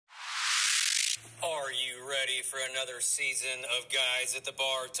Are you ready for another season of Guys at the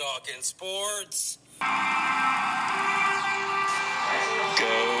Bar Talking Sports?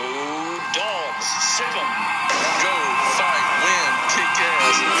 Go Dogs, sip 'em. Go fight, win, kick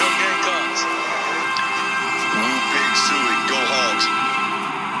ass, go Gamecocks. Woo Pig Suey, go Hogs.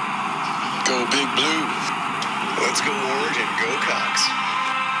 Go Big Blue. Let's go Orange and go Cox.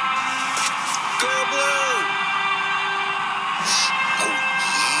 Go Blue. Oh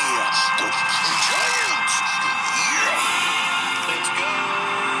yeah, go Giants. Yeah. Let's go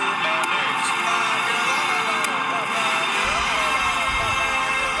Mariners.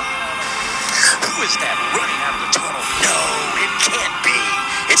 Who is that running out of the tunnel? No, it can't be.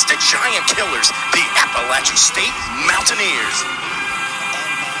 It's the Giant Killers, the Appalachian State Mountaineers.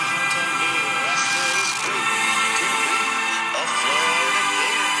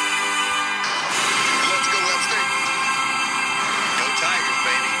 Let's go Webster. Go Tigers,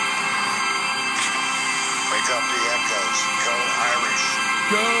 baby. Wake up the Echoes. Go Irish.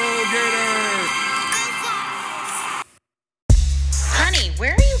 Go Gators! Honey,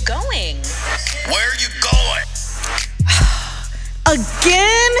 where are you going? Where are you going?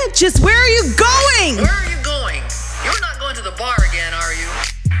 Again? Just where are you going? Where are you going? You're not going to the bar again, are you?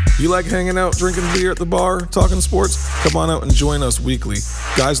 You like hanging out, drinking beer at the bar, talking sports? Come on out and join us weekly.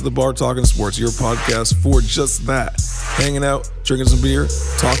 Guys at the Bar Talking Sports, your podcast for just that. Hanging out, drinking some beer,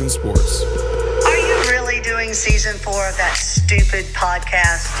 talking sports. Are you really doing season 4 of that stupid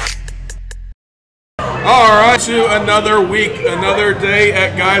podcast? All right, to another week, another day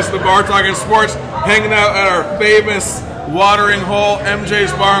at Guys at the Bar Talking Sports, hanging out at our famous watering hole,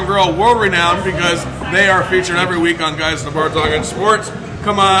 MJ's Bar and Grill, world renowned because they are featured every week on Guys at the Bar Talking Sports.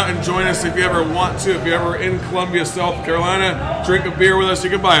 Come on and join us if you ever want to. If you're ever in Columbia, South Carolina, drink a beer with us.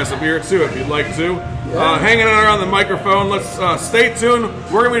 You can buy us a beer too if you'd like to. Hanging out around the microphone, let's stay tuned.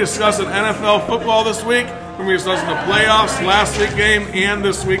 We're going to be discussing NFL football this week. We're going to be discussing the playoffs, last week's game, and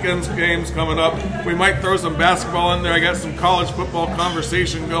this weekend's games coming up. We might throw some basketball in there. I got some college football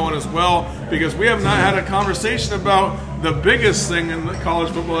conversation going as well because we have not had a conversation about the biggest thing in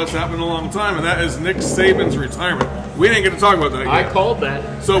college football that's happened in a long time, and that is Nick Saban's retirement. We didn't get to talk about that yet. I called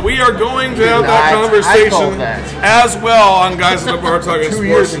that. So we are going to have that conversation as well on Guys at the Bar Talking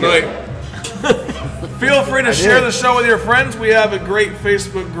Sports tonight. Feel free to share the show with your friends. We have a great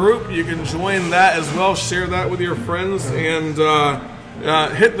Facebook group. You can join that as well. Share that with your friends and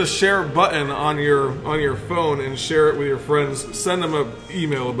hit the share button on your phone and share it with your friends. Send them an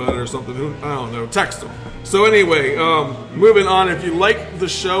email about it or something. I don't know. Text them. So anyway, moving on. If you like the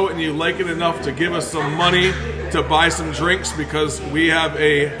show and you like it enough to give us some money to buy some drinks because we have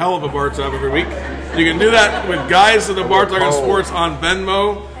a hell of a bar tab every week, you can do that with Guys at the Bar Talking Sports on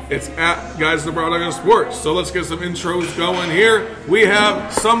Venmo. It's at Guys at the Bar Talking Sports. So let's get some intros going here. We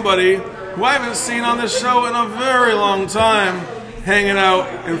have somebody who I haven't seen on this show in a very long time hanging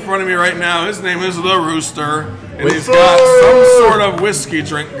out in front of me right now. His name is The Rooster, and he's got some sort of whiskey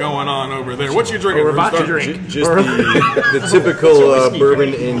drink going on over there. What you drinking, We're about to Rooster? drink. Just the typical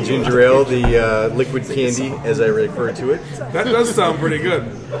bourbon and ginger ale, the liquid candy, as I refer to it. That does sound pretty good.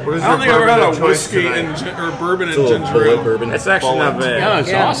 I don't think I've ever had a whiskey or bourbon and ginger ale. Bourbon. That's actually not bad. Yeah,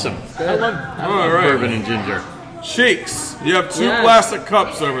 it's awesome. I love right. bourbon and ginger. Cheeks, you have two plastic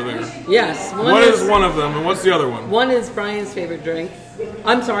cups over there. Yes. What is one of them, and what's the other one? One is Brian's favorite drink.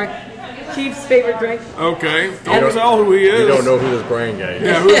 I'm sorry, Chief's favorite drink. Okay. Don't tell who he is. You don't know who this Brian guy is.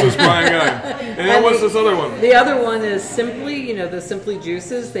 Yeah, who's this Brian guy? And then what's this other one? The other one is Simply, the Simply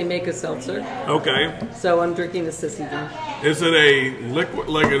juices. They make a seltzer. Okay. So I'm drinking the Sissy drink. Is it a liquid,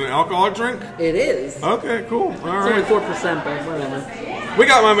 like an alcoholic drink? It is. Okay, cool. All It's right. only 4%, but whatever. We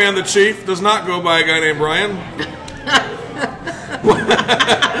got my man, the Chief. Does not go by a guy named Brian.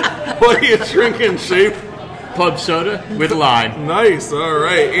 What are you drinking, Chief? Club soda with lime. Nice. All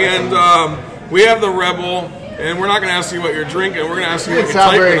right. And we have the Rebel. And we're not going to ask you what you're drinking. We're going to ask you what you're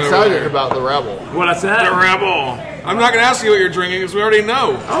typing very over excited there. about the Rebel. What's that? The Rebel. I'm not going to ask you what you're drinking because we already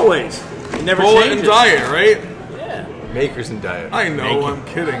know. Always. It never Bullet changes. and Diet, right? Yeah. Makers and diet. I know. I'm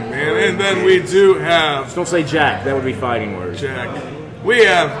kidding, man. And then we do have Don't say Jack. That would be fighting words. Jack. We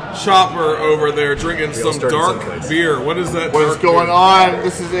have Chopper over there drinking some dark beer. What is that? What is going on?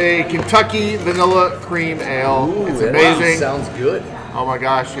 This is a Kentucky Vanilla Cream Ale. It's amazing. Sounds good. Oh my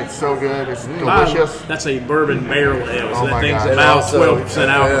gosh, it's so good. It's delicious. That's a bourbon barrel ale. So Oh that my thing's God. about Also- 12%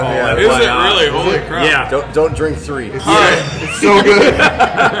 alcohol. Yeah. Is it really? Holy crap. Yeah. Don't drink 3. It's so good.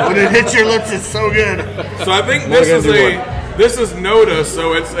 When it hits your lips, it's so good. So I think We're gonna do this is Noda.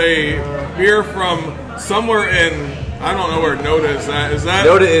 So it's a beer from somewhere in, I don't know where Noda is at. Is that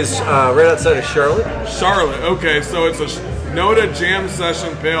Noda is right outside of Charlotte. Charlotte? Okay, so it's Noda Jam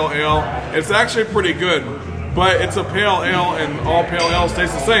Session Pale Ale. It's actually pretty good, but it's a pale ale, and all pale ales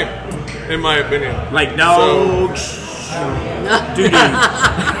taste the same, in my opinion. Like no, something like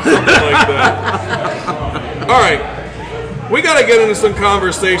that. All right, we got to get into some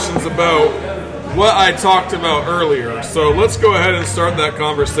conversations about what I talked about earlier. So let's go ahead and start that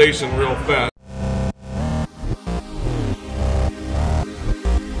conversation real fast.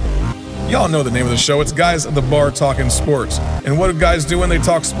 Y'all know the name of the show. It's Guys at the Bar Talking Sports. And what do guys do when they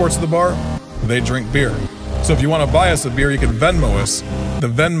talk sports at the bar? They drink beer. So if you want to buy us a beer, you can Venmo us. The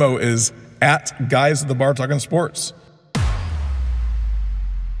Venmo is at Guys at the Bar Talking Sports.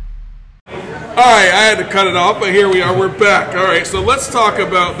 All right, I had to cut it off, but here we are. We're back. All right, so let's talk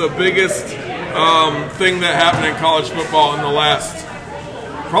about the biggest thing that happened in college football in the last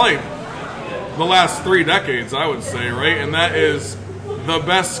 3 decades, I would say, right? And that is the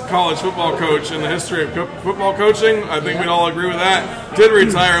best college football coach in the history of football coaching. I think we'd all agree with that. Did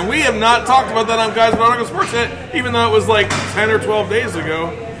retire, and we have not talked about that on Guys About Sports yet, even though it was like 10 or 12 days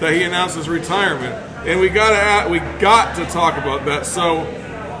ago that he announced his retirement. And we got to talk about that. So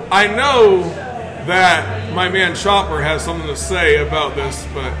I know that my man Chopper has something to say about this,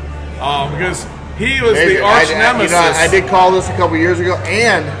 but because he was the arch nemesis. I did call this a couple years ago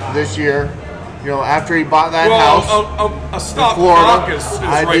and this year. After he bought that house a stop in Florida, clock is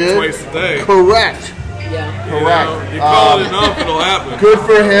right twice a day. Correct. Yeah. Correct. You call it enough, it'll happen. Good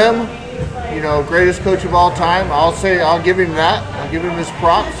for him. Greatest coach of all time. I'll give him that. I'll give him his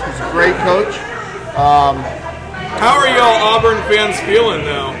props. He's a great coach. How are y'all Auburn fans feeling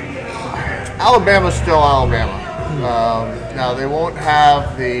now? Alabama's still Alabama. Now they won't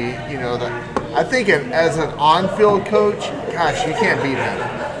have the I think as an on-field coach, gosh, you can't beat him.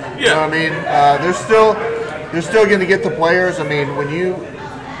 Yeah. You know what I mean? They're still going to get the players. I mean, when you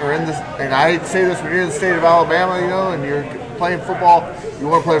are in this, and I say this, when you're in the state of Alabama, and you're playing football, you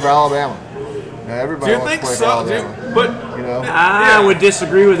want to play for Alabama. Now, everybody wants to play for Alabama. I would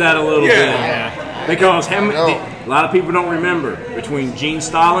disagree with that a little bit. Yeah. Because a lot of people don't remember between Gene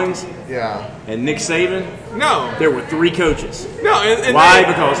Stallings and Nick Saban. No, there were 3 coaches. No, and why?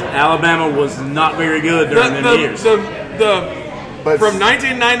 Because Alabama was not very good during them years. But from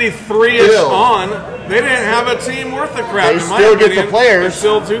 1993-ish on, they didn't have a team worth a crap. They still get the players.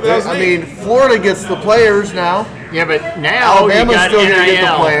 Until 2008. I mean, Florida gets the players now. Yeah, but now Alabama's you got still NIL. going to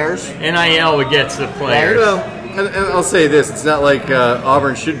get the players. NIL gets the players. And I'll say this: it's not like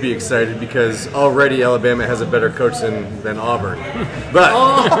Auburn should be excited because already Alabama has a better coach than Auburn. But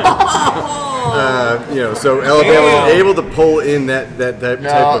so Alabama is able to pull in that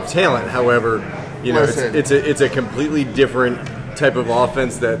type of talent. However, it's a completely different type of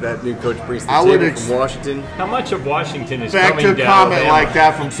offense that new coach brings to the table from Washington. How much of Washington is coming down? To comment like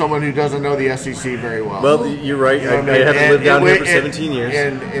that from someone who doesn't know the SEC very well. Well, you're right. I haven't lived down here for 17 years.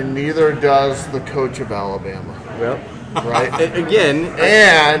 And neither does the coach of Alabama. Well, right. Again.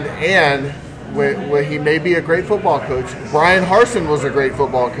 And he may be a great football coach. Brian Harsin was a great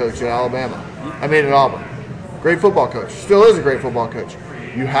football coach at Alabama. At Auburn. Great football coach. Still is a great football coach.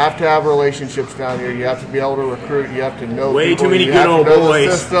 You have to have relationships down here. You have to be able to recruit. You have to know way people. Too many you good have old to know boys.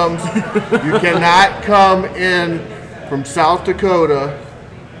 The systems. You cannot come in from South Dakota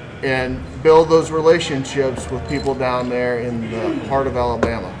and build those relationships with people down there in the heart of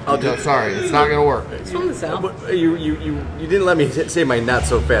Alabama. Sorry, it's not going to work. It's from the South. You didn't let me say my not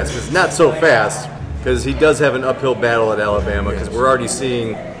so fast, because not so fast, because he does have an uphill battle at Alabama, because we're already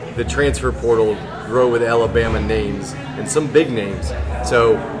seeing the transfer portal grow with Alabama names and some big names.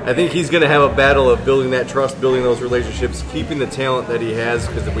 So I think he's going to have a battle of building that trust, building those relationships, keeping the talent that he has,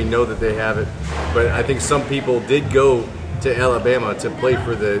 because we know that they have it. But I think some people did go to Alabama to play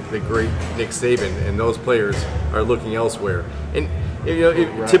for the great Nick Saban, and those players are looking elsewhere. And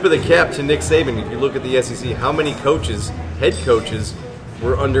tip of the cap to Nick Saban. If you look at the SEC, how many head coaches,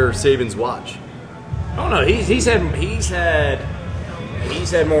 were under Saban's watch? I don't know. He's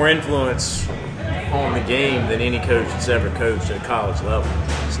had more influence on the game than any coach that's ever coached at a college level.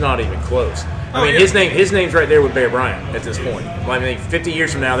 It's not even close. His name's right there with Bear Bryant at this point. 50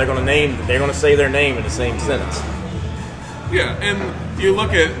 years from now, they're going to say their name in the same sentence. Yeah, and you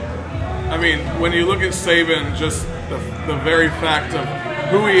look at, when you look at Saban, just the very fact of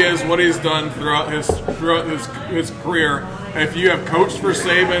who he is, what he's done throughout his career. If you have coached for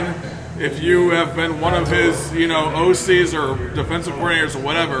Saban, if you have been one of his, OCs or defensive coordinators or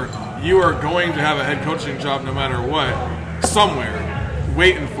whatever, you are going to have a head coaching job no matter what, somewhere,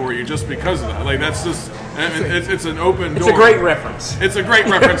 waiting for you just because of that. That's just, it's an open door. It's a great reference. It's a great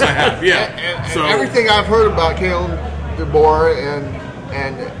reference I have, yeah. And everything I've heard about Kalen DeBoer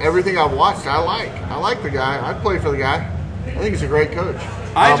and everything I've watched, I like the guy. I'd play for the guy. I think he's a great coach.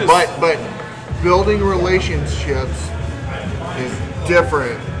 But building relationships is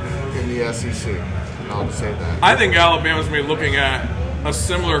different in the SEC. I'll just say that. I think Alabama's going to be looking at a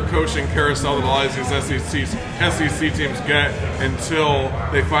similar coaching carousel that a lot of these SEC teams get until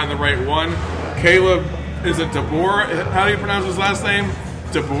they find the right one. Caleb, is it DeBoer? How do you pronounce his last name?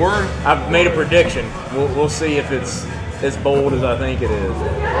 DeBoer? I've made a prediction. We'll see if it's as bold as I think it is.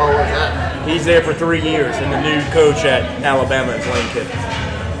 Oh, what's that? He's there for 3 years, and the new coach at Alabama is Lane Kiffin.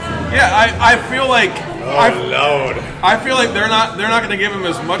 Yeah, I feel like Lord. I feel like they're not going to give him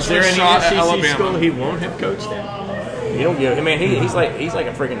as much of a shot at Alabama. School he won't have coached at? You don't give. I mean, he's like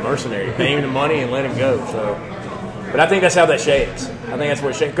a freaking mercenary. Pay him the money and let him go. So, but I think that's how that shakes. I think that's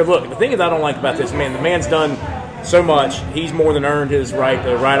where it shakes. Because look, the thing that I don't like about this man, the man's done so much. He's more than earned his right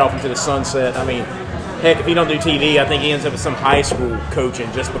to ride off into the sunset. I mean, heck, if he don't do TV, I think he ends up with some high school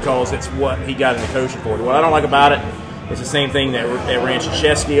coaching just because it's what he got into coaching for. What I don't like about it, it's the same thing that ran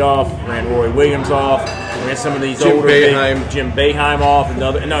Krzyzewski off, ran Roy Williams off, ran some of these Jim Boeheim off, and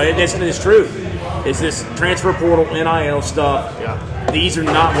other. No, it's true. It's this transfer portal, NIL stuff. Yeah. These are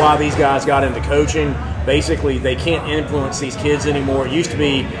not why these guys got into coaching. Basically, they can't influence these kids anymore. It used to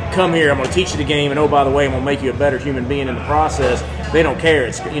be, come here, I'm going to teach you the game, and oh, by the way, I'm going to make you a better human being in the process. They don't care.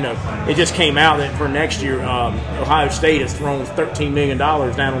 It's, it just came out that for next year, Ohio State has thrown $13 million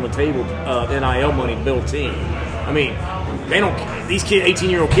down on the table of NIL money to build a team. I mean, they don't. These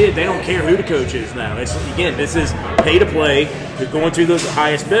 18-year-old kids, they don't care who the coach is now. It's, again, this is pay to play. They're going to the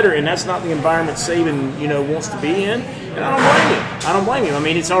highest bidder, and that's not the environment Saban, wants to be in. And I don't blame him. I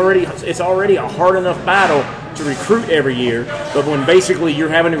mean, it's already a hard enough battle to recruit every year. But when basically you're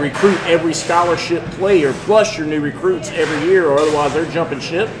having to recruit every scholarship player plus your new recruits every year, or otherwise they're jumping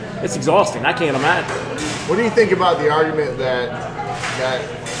ship, it's exhausting. I can't imagine. What do you think about the argument that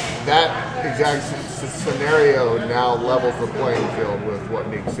exact scenario now levels the playing field with what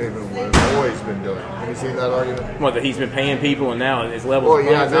Nick Saban has always been doing? Have you seen that argument? What, that he's been paying people and now it's levels the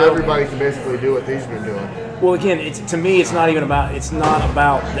playing field? Well, yeah, now everybody can basically do what he's been doing. Well, again, to me, it's not about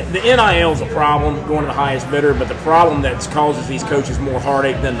the NIL is a problem going to the highest bidder, but the problem that causes these coaches more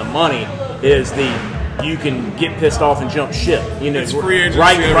heartache than the money is you can get pissed off and jump ship. It's free agency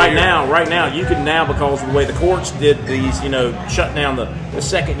right now, you can now, because of the way the courts did these, shut down the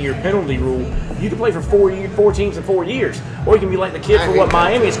second-year penalty rule, you can play for 4 teams in 4 years. Or you can be like the kid for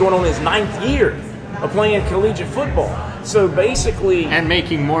Miami is going on his 9th year of playing collegiate football. So basically... And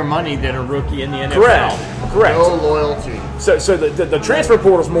making more money than a rookie in the NFL. Correct. No loyalty. So the transfer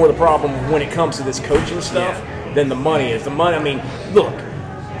portal is more the problem when it comes to this coaching stuff than the money is. The money, I mean, look,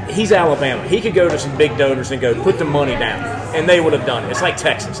 he's Alabama. He could go to some big donors and go, put the money down. And they would have done it. It's like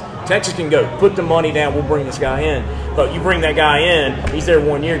Texas. Texas can go, put the money down, we'll bring this guy in. But you bring that guy in, he's there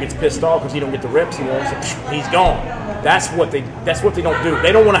 1 year, gets pissed off because he don't get the reps he wants, he's gone. That's what they don't do.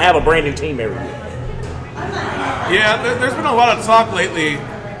 They don't want to have a brand new team every year. Yeah, there's been a lot of talk lately,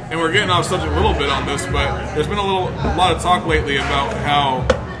 and we're getting off subject a little bit on this, but there's been a lot of talk lately about how,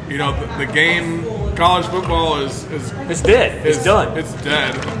 the game, college football is it's dead. It's done. It's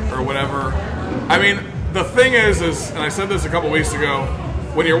dead, or whatever. I mean, the thing is, and I said this a couple weeks ago,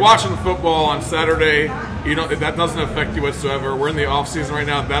 when you're watching football on Saturday, that doesn't affect you whatsoever. We're in the off season right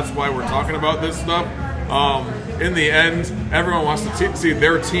now. That's why we're talking about this stuff. In the end, everyone wants to see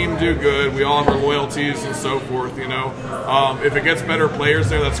their team do good. We all have our loyalties and so forth, If it gets better players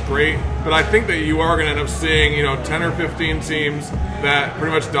there, that's great. But I think that you are going to end up seeing, 10 or 15 teams that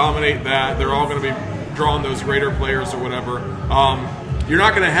pretty much dominate that. They're all going to be drawing those greater players or whatever. You're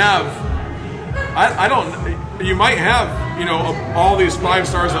not going to have... You might have, all these 5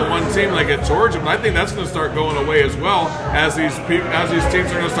 stars on one team like at Georgia, but I think that's going to start going away as well as these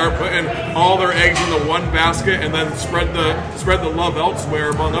teams are going to start putting all their eggs in the one basket and then spread the love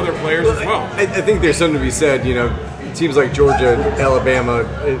elsewhere among other players as well. I think there's something to be said. Teams like Georgia, Alabama,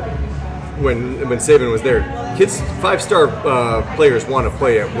 when Saban was there, kids, 5-star players want to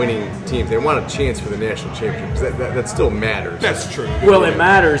play at winning teams. They want a chance for the national championship. That still matters. That's true. Well, it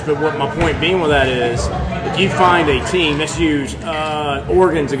matters, but what my point being with that is, if you find a team, let's use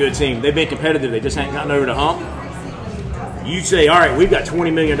Oregon's a good team. They've been competitive. They just ain't gotten over the hump. You say, all right, we've got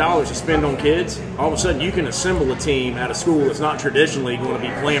 $20 million to spend on kids. All of a sudden, you can assemble a team at a school that's not traditionally going to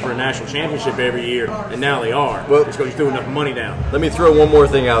be playing for a national championship every year, and now they are. Well, it's because you threw enough money down. Let me throw one more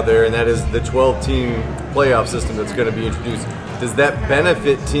thing out there, and that is the 12-team playoff system that's going to be introduced. Does that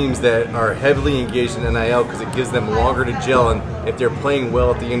benefit teams that are heavily engaged in NIL because it gives them longer to gel, and if they're playing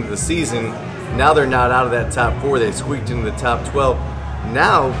well at the end of the season, now they're not out of that top 4, they squeaked into the top 12.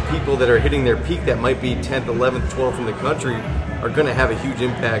 Now, people that are hitting their peak that might be 10th, 11th, 12th in the country are going to have a huge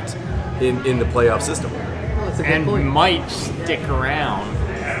impact in the playoff system. Well, That's a good and point. might stick around.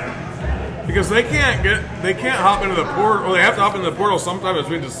 Because they can't hop into the portal. Well, they have to hop into the portal sometime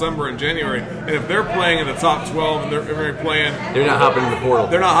between December and January. And if they're playing in the top 12 and they're playing, they're not hopping in the portal.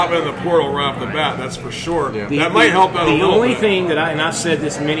 They're not hopping in the portal right off the bat. That's for sure. Yeah. That might help out a little bit. The only thing that I've said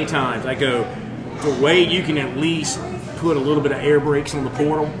this many times, I go, the way you can at least put a little bit of air brakes on the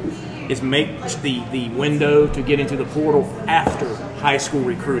portal is make the window to get into the portal after high school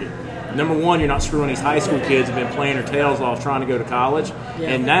recruiting. Number one, you're not screwing these high school kids who've been playing their tails off trying to go to college.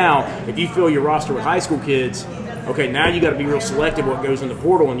 Yeah. And now, if you fill your roster with high school kids, okay, now you got to be real selective what goes in the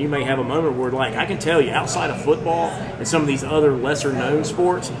portal, and you may have a moment where, like, I can tell you, outside of football and some of these other lesser-known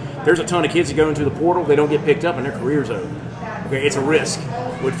sports, there's a ton of kids that go into the portal, they don't get picked up, and their career's over. Okay, it's a risk.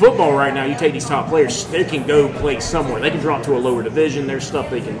 With football right now, you take these top players, they can go play somewhere. They can drop to a lower division. There's stuff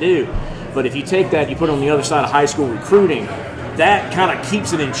they can do. But if you take that, you put it on the other side of high school recruiting, that kind of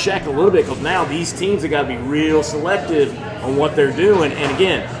keeps it in check a little bit, because now these teams have got to be real selective on what they're doing. And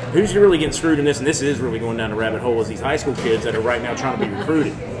again, who's really getting screwed in this, and this is really going down the rabbit hole, is these high school kids that are right now trying to be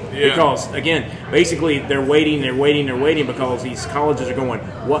recruited. Yeah. Because, again, basically they're waiting because these colleges are going,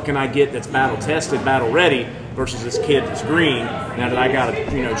 what can I get that's battle-tested, battle-ready, versus this kid that's green, now that I got to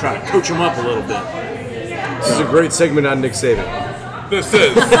try to coach him up a little bit. This is a great segment on Nick Saban. This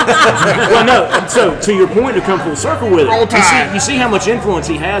is. Well, no. So to your point, to come full circle with it, you see how much influence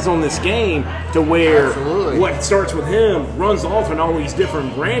he has on this game, to where what starts with him runs off in all these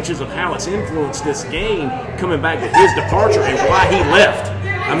different branches of how it's influenced this game, coming back to his departure and why he left.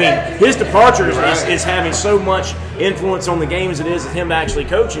 I mean, his departure is having so much influence on the game as it is him actually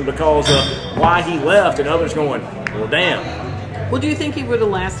coaching, because of why he left, and others going, well, damn. Well, do you think he would have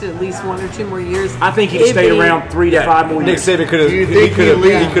lasted at least 1 or 2 more years? I think he'd stayed around 3 to 5 more years. Nick Saban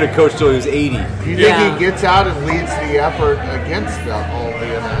could have coached till he was 80. Do you think he gets out and leads the effort against all the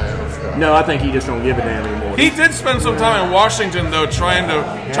NIL stuff? No, I think he just don't give a damn anymore. He did spend some time in Washington, though, trying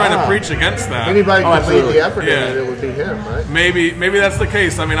to preach against that. If anybody could lead the effort in it would be him, right? Maybe that's the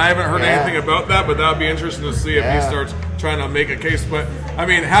case. I mean, I haven't heard anything about that, but that would be interesting to see if he starts trying to make a case. But, I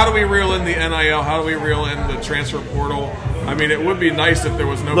mean, how do we reel in the NIL? How do we reel in the transfer portal? I mean, it would be nice if there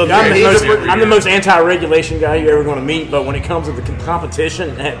was no. Look, I'm the most anti-regulation guy you're ever going to meet, but when it comes to the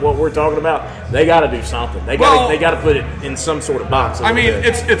competition, what we're talking about, they got to do something. They got to put it in some sort of box. I mean,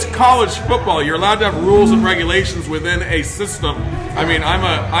 it's college football. You're allowed to have rules and regulations within a system. I mean,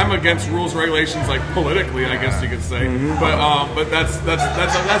 I'm against rules and regulations, like politically, I guess you could say. Mm-hmm. But that's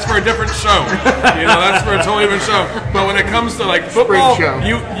for a different show. That's for a totally different show. But when it comes to like football,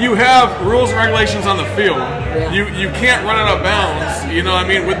 you have rules and regulations on the field. Yeah. You can't run out of bounds, you know what I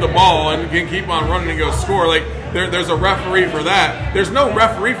mean, with the ball, and you can keep on running and go score. Like there's a referee for that. There's no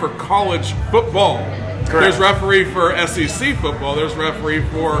referee for college football. Correct. There's referee for SEC football. There's referee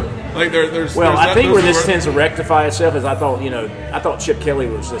for there's. Well, I think where this tends to rectify itself is I thought Chip Kelly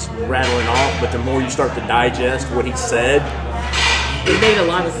was just rattling off, but the more you start to digest what he said, it made a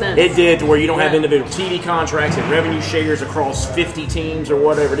lot of sense. It did, to where you don't have individual TV contracts and revenue shares across 50 teams or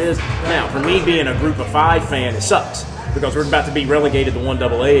whatever it is. Now, for me being a Group of 5 fan, it sucks, because we're about to be relegated to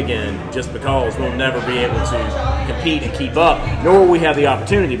 1AA again, just because we'll never be able to compete and keep up, nor will we have the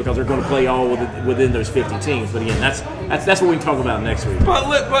opportunity, because they're going to play all within those 50 teams. But again, that's what we can talk about next week. But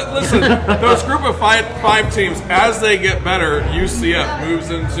listen, those Group of five teams, as they get better, UCF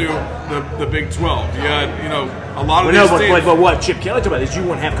moves into the Big 12. You had, a lot of these teams. But what Chip Kelly talked about is you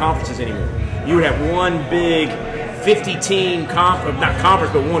wouldn't have conferences anymore. You would have one big 50-team not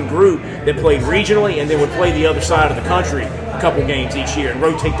conference, but one group that played regionally and then would play the other side of the country a couple games each year and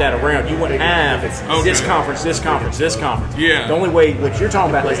rotate that around. You wouldn't have this conference, this conference, this conference. Yeah. The only way what you're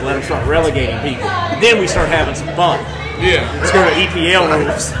talking about is let them start relegating people. Then we start having some fun. Yeah. Let's go to EPL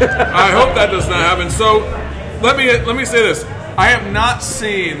rules. I hope that does not happen. So let me say this: I have not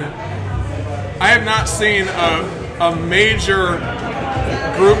seen a major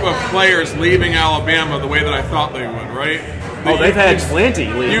group of players leaving Alabama the way that I thought they would, right? They've had plenty.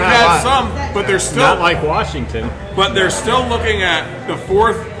 You've had some, but they're still not like Washington. But they're still looking at the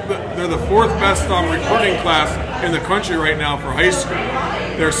fourth. They're the fourth best recruiting class in the country right now for high school.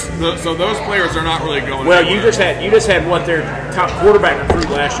 So those players are not really going. Well, anywhere. you just had what their top quarterback recruit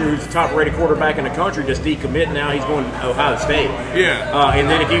last year, who's the top-rated quarterback in the country, just decommit. Now he's going to Ohio State. Yeah. And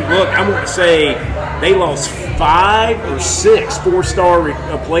then if you look, I'm going to say they lost 5 or 6 4-star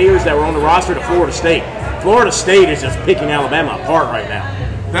players that were on the roster to Florida State. Florida State is just picking Alabama apart right now.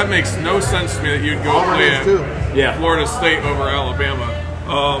 That makes no sense to me that you'd go play at Florida State over Alabama.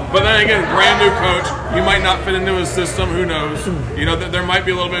 But then again, brand new coach, you might not fit into his system. Who knows? You know, there might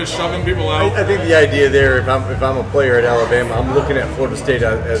be a little bit of shoving people out. I think the idea there, if I'm a player at Alabama, I'm looking at Florida State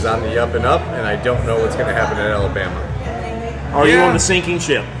as on the up and up, and I don't know what's going to happen at Alabama. Are you on the sinking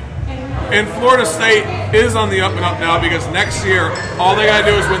ship? And Florida State is on the up and up now because next year, all they got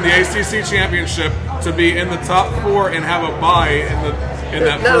to do is win the ACC championship to be in the top 4 and have a bye in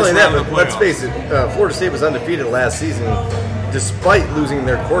that Not first only that, round of but the let's playoffs. face it, Florida State was undefeated last season, despite losing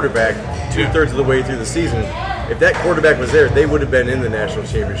their quarterback 2/3 of the way through the season. If that quarterback was there, they would have been in the national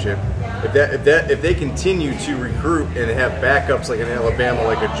championship. If they continue to recruit and have backups like an Alabama,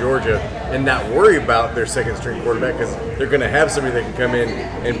 like a Georgia, and not worry about their second string quarterback because they're going to have somebody that can come in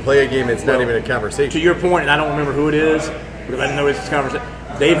and play a game that's not even a conversation. To your point, and I don't remember who it is, because I didn't know this conversation.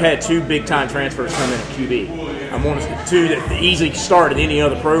 They've had 2 big-time transfers come in at QB. I'm one of 2 that easily start at any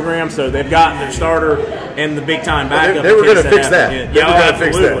other program, so they've gotten their starter and the big-time backup. They were going to fix that. Yeah,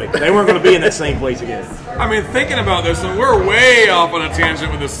 absolutely. They weren't going to be in that same place again. I mean, thinking about this, and we're way off on a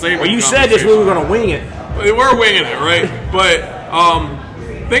tangent with this Saban. Well, you said this, we were going to wing it. We're winging it, right? But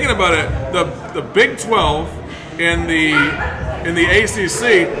thinking about it, the Big 12 and the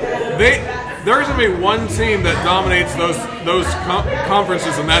ACC, there's going to be one team that dominates those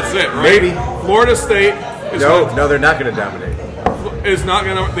conferences, and that's it, right? Maybe. Florida State is No, they're not going to dominate. Is not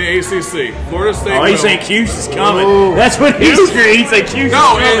going to the ACC. Florida State. Oh, he's saying Cuse is coming. Ooh. That's what he's saying. He's saying Cuse is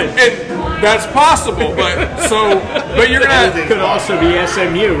coming. That's possible, but you're gonna. It could also be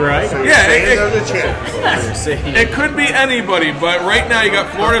SMU, right? So Yeah, it it could be anybody, but right now you got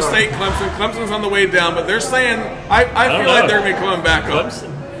Florida State, Clemson. Clemson's on the way down, but they're saying I feel like they're going to be coming back up.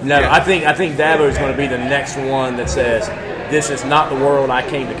 No, Yeah. I think Dabo is going to be the next one that says this is not the world I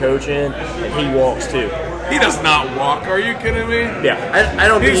came to coach in, and he walks too. He does not walk. Are you kidding me? Yeah, I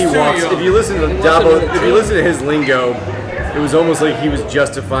don't think he walks. If you listen to Dabo, if you listen to his lingo, it was almost like he was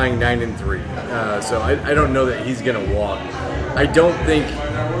justifying 9-3. So I don't know that he's going to walk. I don't think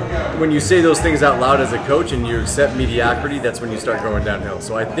when you say those things out loud as a coach and you accept mediocrity, that's when you start going downhill.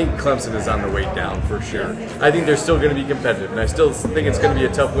 So I think Clemson is on the way down for sure. I think they're still going to be competitive, and I still think it's going to be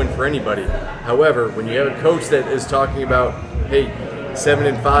a tough win for anybody. However, when you have a coach that is talking about, hey,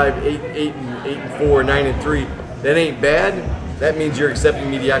 7-5, 8-4, 9-3, that ain't bad. That means you're accepting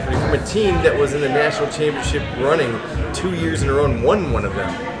mediocrity from a team that was in the national championship running 2 years in a row and won one of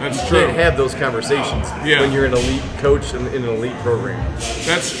them. That's you true. can't have those conversations when you're an elite coach in an elite program.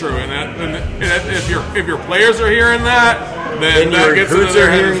 That's true, and if your players are hearing that, then and that your gets into recruits their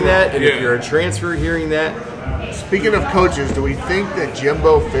are heads hearing as well. that, and if you're a transfer hearing that. Speaking of coaches, do we think that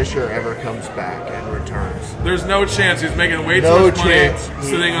Jimbo Fisher ever comes back and returns? There's no chance. He's making way too No much money chance.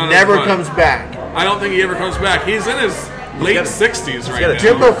 sitting on Never his butt. comes back. I don't think he ever comes back. He's in his late 60s right now.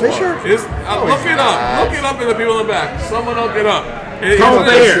 Jimbo Fisher? Look it up. Look it up in the people in the back. Someone look it up. Jimbo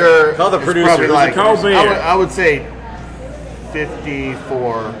Fisher Call the is producer. probably like, Call Bear. I would say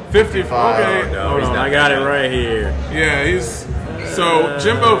 54. 55. Okay. No, hold on, I got it right here. Yeah, he's so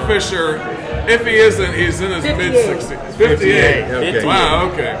Jimbo Fisher. If he isn't, he's in his mid 60s. 58. Okay. Wow.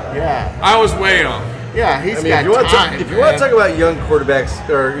 Okay. Yeah. I was way off. Yeah, he's I mean, got time. if you want to talk about young quarterbacks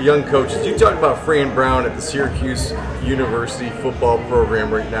or young coaches, you talk about Fran Brown at the Syracuse University football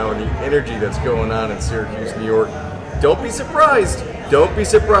program right now and the energy that's going on in Syracuse, New York. Don't be surprised. Don't be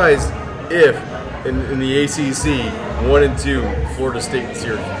surprised if in the ACC 1-2 Florida State and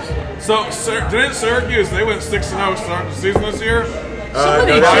Syracuse. So didn't Syracuse? They went 6-0 start the season this year.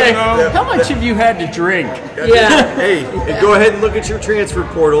 Somebody check. How much have you had to drink? Yeah. Hey, go ahead and look at your transfer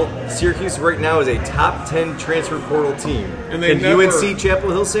portal. Syracuse right now is a top 10 transfer portal team. And they Can never, UNC Chapel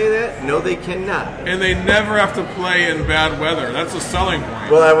Hill say that? No, they cannot. And they never have to play in bad weather. That's a selling point.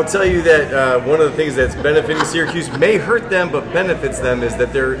 Well, I will tell you that one of the things that's benefiting Syracuse may hurt them, but benefits them is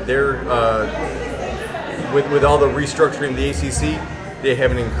that they're with all the restructuring of the ACC, they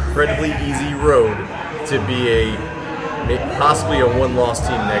have an incredibly easy road to be possibly a one-loss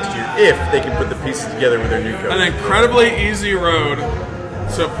team next year if they can put the pieces together with their new coach. An incredibly easy road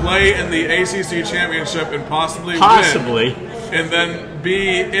to play in the ACC championship and possibly win, and then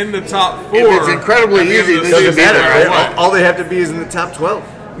be in the top 4. If it's incredibly easy, it doesn't matter. All they have to be is in the top 12.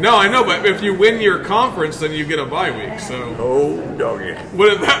 No, I know, but if you win your conference, then you get a bye week. So, doggy.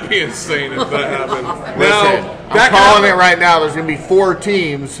 Wouldn't that be insane if that happened? Listen, I'm calling it right now. There's going to be 4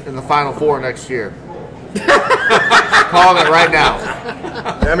 teams in the Final Four next year. Calling it right now.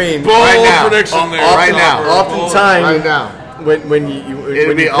 I mean, bold right now. prediction there. Right now. Oftentimes, right now. When you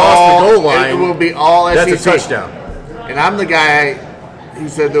cross the goal line, it will be all SEC. That's a touchdown. And I'm the guy who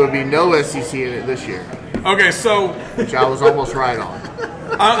said there would be no SEC in it this year. Okay, so which I was almost right on.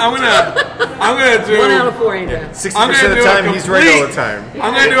 I'm gonna do 1 out of 4 ain't bad. 60% of the time, he's right all the time.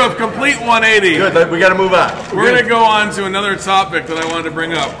 I'm gonna do a complete 180. Good. We got to move on. We're gonna go on to another topic that I wanted to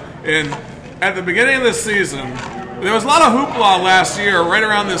bring up. And at the beginning of the season, there was a lot of hoopla last year, right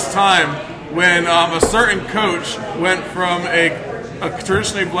around this time, when a certain coach went from a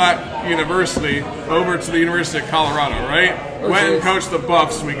traditionally black university over to the University of Colorado, right? Went and coached the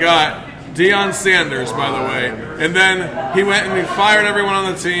Buffs. We got Deion Sanders, by the way. And then he went and he fired everyone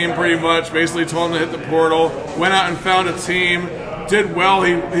on the team pretty much, basically told them to hit the portal, went out and found a team, did well.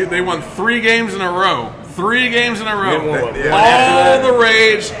 They won 3 games in a row. 3 games in a row. All the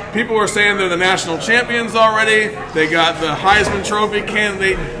rage. People were saying they're the national champions already. They got the Heisman Trophy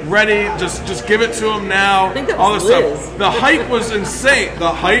candidate ready. Just give it to them now. All this stuff. The hype was insane.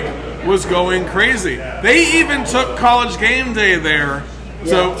 The hype was going crazy. They even took College Game Day there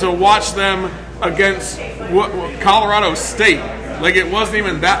to watch them against Colorado State. Like, it wasn't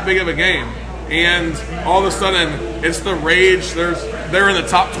even that big of a game. And all of a sudden, it's the rage. They're in the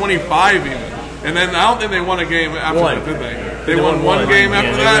top 25 even. And then I don't think they won a game after that, did they? They won one game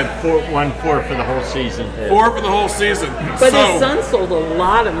after that? They won 4 for the whole season. 4 for the whole season. But his son sold a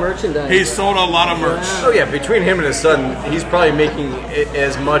lot of merchandise. He sold a lot of merch. Oh, yeah. Between him and his son, he's probably making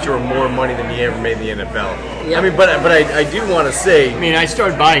as much or more money than he ever made in the NFL. Yep. I mean, but I do want to say... I mean, I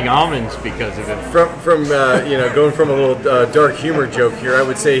started buying almonds because of it. From going from a little dark humor joke here, I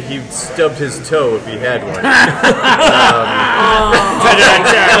would say he stubbed his toe if he had one.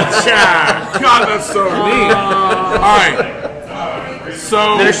 God, that's so mean. All right.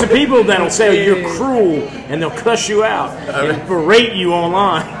 So there's some people that'll say you're cruel and they'll cuss you out and berate you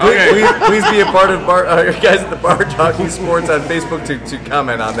online. Okay. Please be a part of guys at the bar talking sports on Facebook to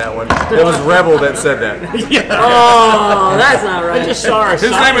comment on that one. It was Rebel that said that. Oh, that's not right. I just saw her.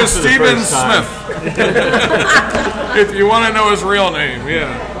 His name is Stephen Smith. If you want to know his real name,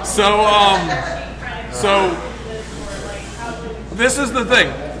 yeah. So this is the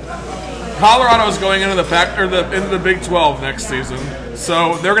thing. Colorado is going into the Big 12 next season,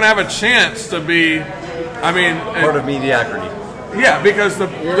 so they're going to have a chance to be, part of mediocrity. Yeah, because the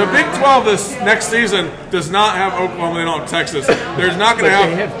Big 12 this next season does not have Oklahoma, they don't have Texas. There's not going to have.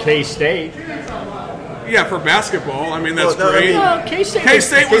 They have K-State. Yeah, for basketball. I mean, that's great. Well,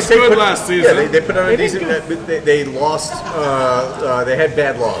 K-State was good last season. Yeah, they put on a decent. They lost. They had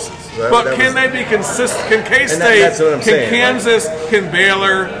bad losses. But can they be consistent? Can K-State? Can Kansas? Can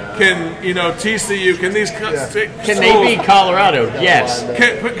Baylor? Can TCU? Can these? Can they beat Colorado? Yes.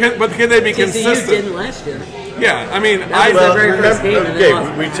 But can they be consistent? TCU didn't last year. Yeah, I mean,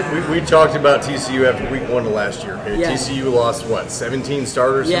 we talked about TCU after week 1 of last year. Okay? Yeah. TCU lost 17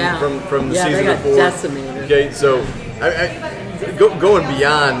 starters from the season they got before. Decimated. Okay, so going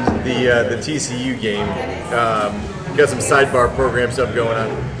beyond the TCU game, got some sidebar program stuff going on.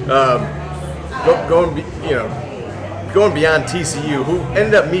 Going beyond TCU, who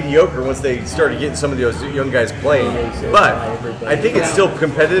ended up mediocre once they started getting some of those young guys playing. But I think it's still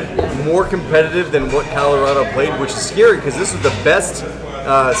competitive, more competitive than what Colorado played, which is scary because this was the best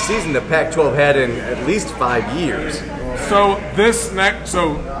season the Pac-12 had in at least 5 years. So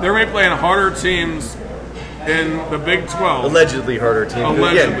they're maybe playing harder teams in the Big 12. Allegedly harder teams.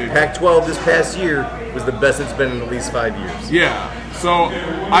 Allegedly. Again, Pac-12 this past year was the best it's been in at least 5 years. Yeah. So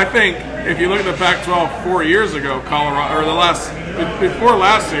I think if you look at the Pac-12 4 years ago, before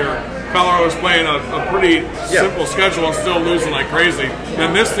last year, Colorado was playing a pretty simple schedule and still losing like crazy.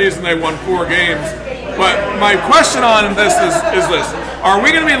 Then this season they won 4 games. But my question on this is this: are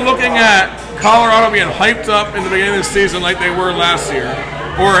we going to be looking at Colorado being hyped up in the beginning of the season like they were last year,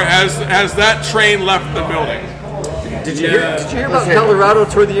 or has that train left the building? Did you hear about Colorado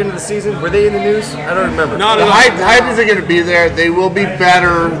toward the end of the season? Were they in the news? I don't remember. The hype isn't going to be there. They will be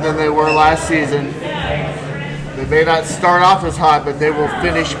better than they were last season. They may not start off as hot, but they will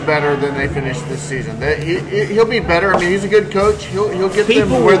finish better than they finished this season. He'll be better. I mean, he's a good coach. He'll get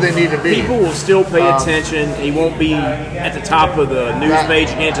them where they need to be. People will still pay attention. He won't be at the top of the news page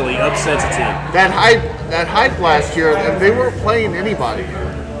until he upsets a team. That hype last year, they weren't playing anybody.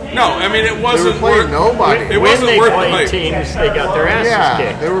 No, I mean it wasn't. They were playing nobody. It wasn't worth the hype. Teams, they got their asses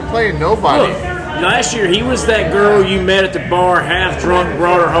kicked. They were playing nobody. Look, last year he was that girl you met at the bar, half drunk,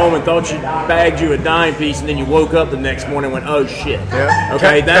 brought her home, and thought she bagged you a dime piece, and then you woke up the next morning and went, "Oh shit!" Yeah.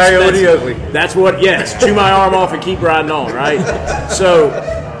 Okay, Coyote ugly. That's what. Yes, chew my arm off and keep riding on. Right. So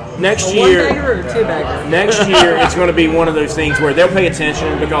next year, 1 bagger or 2 bagger? Next year it's going to be one of those things where they'll pay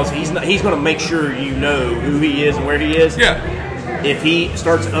attention because he's going to make sure you know who he is and where he is. Yeah. If he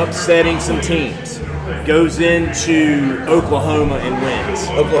starts upsetting some teams, goes into Oklahoma and wins.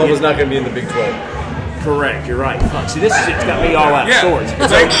 Oklahoma's not going to be in the Big 12. Correct, you're right. Fuck. See, this shit's got me all out of sorts.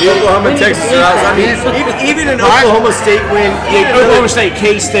 Oklahoma, Texas, even an Oklahoma State win, Oklahoma State,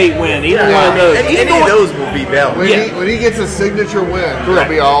 K-State win, either one of those. Any of those will be valid. When he gets a signature win, he'll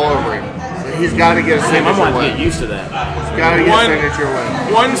be all over him. He's got to get a signature win. I'm going to get used to that. He's got to get a signature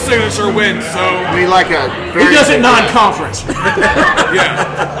win. One signature win, so... I mean, like a He does it non-conference.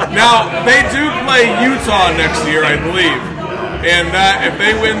 Yeah. Now, they do play Utah next year, I believe. And if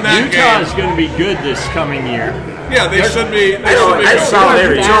they win that Utah is going to be good this coming year. Yeah, they should be.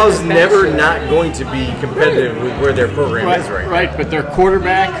 Utah's never not going to be competitive with where their program is right now. Right, but their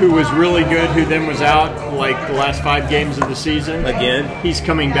quarterback, who was really good, who then was out like the last 5 games of the season, he's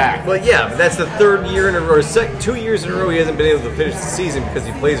coming back. But yeah, that's the 3rd year in a row. 2 years in a row he hasn't been able to finish the season because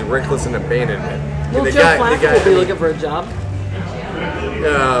he plays reckless and abandonment. Well, Joe Flacco will be looking for a job.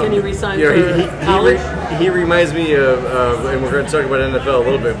 Can he resign for college? He reminds me of, and we're going to talk about NFL a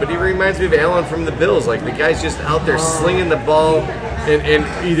little bit, but he reminds me of Allen from the Bills. Like, the guy's just out there slinging the ball, and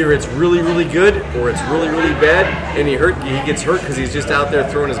either it's really, really good or it's really, really bad, and he gets hurt because he's just out there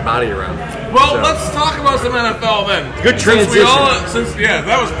throwing his body around. Well, let's talk about some NFL then. Good transition.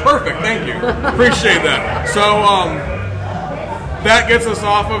 That was perfect. Thank you. Appreciate that. So, that gets us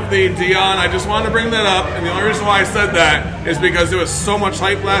off of the Dion. I just wanted to bring that up, and the only reason why I said that is because there was so much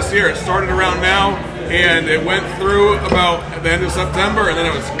hype last year. It started around now, and it went through about at the end of September, and then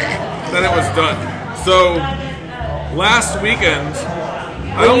it was done. So last weekend,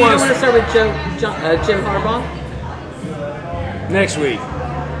 I don't want to start with Jim Harbaugh next week.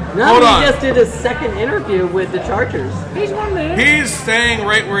 No, Hold he on. just did his 2nd interview with the Chargers. He's one there. He's staying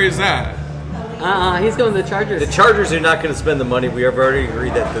right where he's at. He's going to the Chargers. The Chargers are not going to spend the money. We have already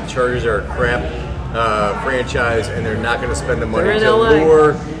agreed that the Chargers are a crap franchise, and they're not going to spend the money to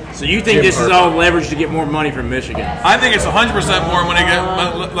lure. So you think this is all leverage to get more money from Michigan? I think it's 100% more money to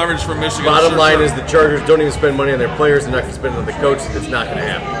get leverage from Michigan. Bottom line is the Chargers don't even spend money on their players. They're not going to spend it on the coach. It's not going to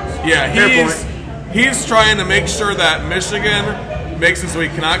happen. Yeah, he's trying to make sure that Michigan makes it so he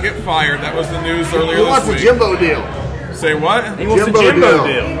cannot get fired. That was the news earlier this week. He wants a Jimbo deal. Say what? He wants a Jimbo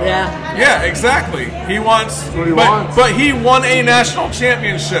deal. Yeah. Yeah, exactly. He wants. But he won a national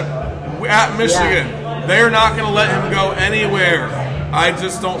championship at Michigan. Yeah. They're not going to let him go anywhere. I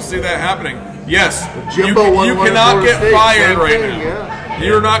just don't see that happening. Yes, you cannot get fired right now. Yeah.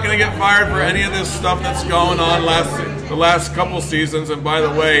 You're not going to get fired for any of this stuff that's going on the last couple seasons. And by the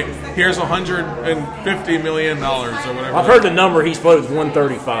way, here's $150 million or whatever. I've heard the number he's floated is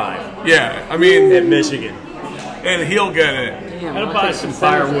 135. Yeah, I mean at Michigan. And he'll get it. That'll buy some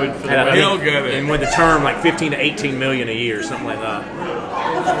firewood for the He'll get it. And with the term like 15 to 18 million a year, something like that.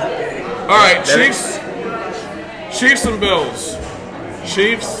 All right, Chiefs and Bills.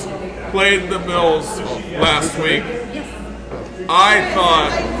 Chiefs played the Bills last week. I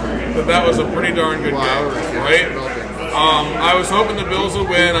thought that was a pretty darn good game, right? I was hoping the Bills would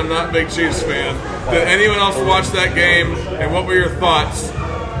win. I'm not a big Chiefs fan. Did anyone else watch that game? And what were your thoughts?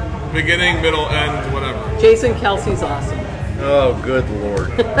 Beginning, middle, end, whatever. Jason Kelsey's awesome. Oh, good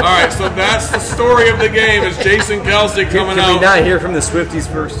Lord. All right, so that's the story of the game is Jason Kelsey coming out. Can we not hear from the Swifties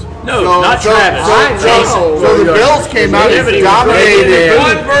first? No, not Travis. So the Bills came out and dominated.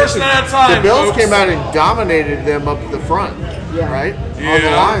 One person at a time. The Bills came out and dominated them up at the front, right? Yeah. On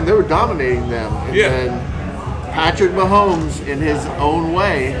the line, they were dominating them. And then Patrick Mahomes, in his own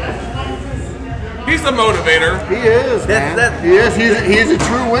way, he's the motivator. He is, man. He is. He's a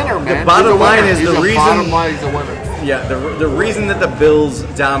true winner, man. The bottom line is the reason. Bottom line, he's a winner. Yeah, the reason that the Bills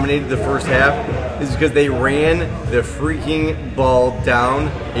dominated the first half is because they ran the freaking ball down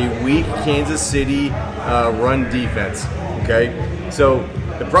a weak Kansas City run defense. Okay, so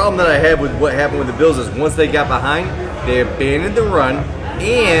the problem that I have with what happened with the Bills is once they got behind, they abandoned the run,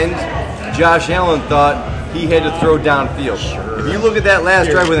 and Josh Allen thought he had to throw downfield. Sure. If you look at that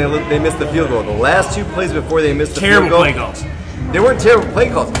last drive when they missed the field goal, the last 2 plays before they missed the field goal. Terrible play calls. They weren't terrible play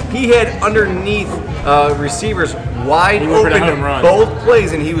calls. He had underneath receivers wide open both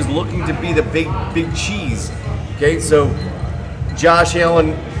plays, and he was looking to be the big cheese. Okay, so Josh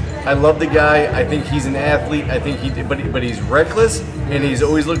Allen, I love the guy. I think he's an athlete. I think but he's reckless, and he's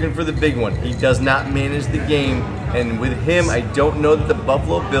always looking for the big one. He does not manage the game, and with him, I don't know that the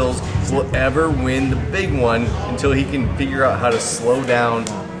Buffalo Bills will ever win the big one until he can figure out how to slow down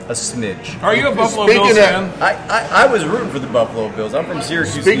a smidge. Are you a Buffalo Bills fan? I was rooting for the Buffalo Bills. I'm from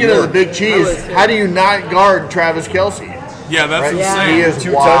Syracuse. Speaking of the big cheese, how do you not guard Travis Kelce? Yeah, that's insane. He is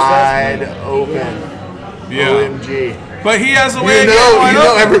wide open. Yeah. OMG. But he has a way. You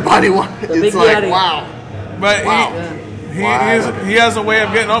know everybody wants. It's like Yeti. wow. But He has a way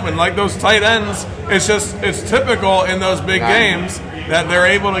of getting open. Like those tight ends, it's typical in those big games that they're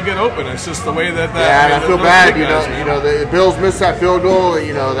able to get open. It's just the way that. Yeah, and I feel bad. The Bills missed that field goal.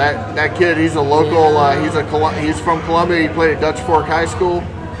 That kid. He's a local. He's from Columbia. He played at Dutch Fork High School.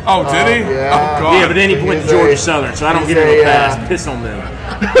 Oh, did he? Yeah. Oh, God. Yeah, but then he went to Georgia Southern, so I don't give him a pass. Piss on them.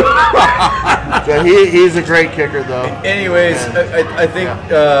 So he's a great kicker, though. Anyways, I think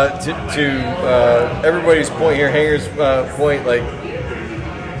to everybody's point here, Hanger's point, like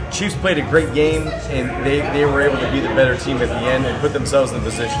Chiefs played a great game, and they were able to be the better team at the end and put themselves in the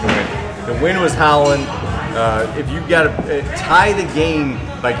position to win. The win was Holland. If you got to tie the game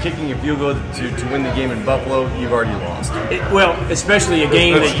by kicking a field goal to win the game in Buffalo, you've already lost. Especially a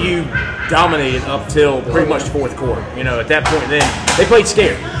game that you dominated up till pretty much the fourth quarter. At that point, then they played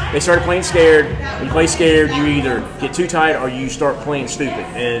scared. They started playing scared. When you play scared, you either get too tight or you start playing stupid.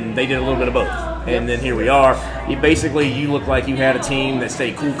 And they did a little bit of both. And then here we are. You look like you had a team that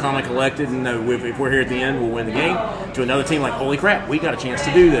stayed cool, calm, and collected. And if we're here at the end, we'll win the game. To another team like, holy crap, we got a chance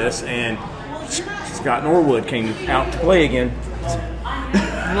to do this. And Scott Norwood came out to play again.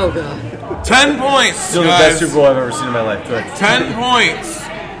 Oh, God. 10 points, Still guys. the best Super Bowl I've ever seen in my life. 10 points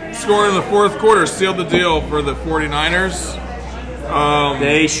scored in the fourth quarter sealed the deal for the 49ers.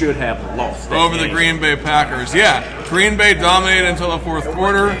 They should have lost over the Green Bay Packers. Yeah, Green Bay dominated until the fourth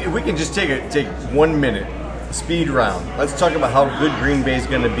quarter. If we can just take 1 minute, speed round. Let's talk about how good Green Bay is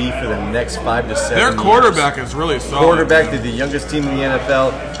going to be for the next 5 to 7 Their years. quarterback is really solid. Quarterback to the youngest team in the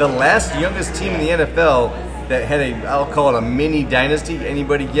NFL. The last youngest team in the NFL that had I'll call it a mini dynasty.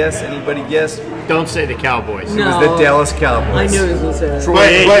 Anybody guess? Don't say the Cowboys. No. It was the Dallas Cowboys. I knew he was going to say that. Troy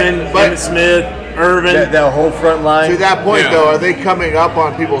Aikman, Emmitt Smith, Irvin. That whole front line. To that point, though, are they coming up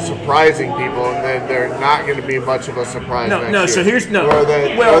on people, surprising people, and then they're not going to be much of a surprise next year? So here's Or are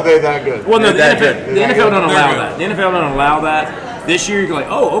they that good? Well, no, the They're NFL don't good. allow that. The NFL don't allow that. This year, you're like,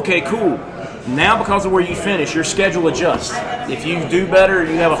 oh, okay, cool. Now, because of where you finish, your schedule adjusts. If you do better,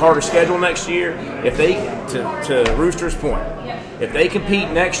 you have a harder schedule next year. If they, to Rooster's point, if they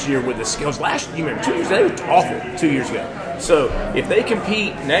compete next year with the skills, you remember 2 years ago, they were awful 2 years ago. So if they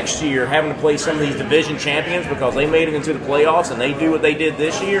compete next year, having to play some of these division champions because they made it into the playoffs and they do what they did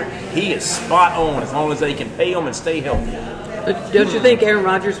this year, he is spot on as long as they can pay them and stay healthy. Don't you think Aaron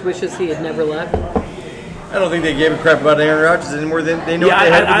Rodgers wishes he had never left? I don't think they gave a crap about Aaron Rodgers anymore than they know Yeah, they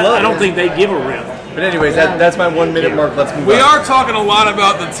had to love. I don't think they give a rip. But anyways, that's my 1 minute mark. Let's move on. We are talking a lot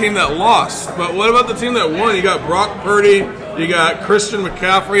about the team that lost, but what about the team that won? You got Brock Purdy, you got Christian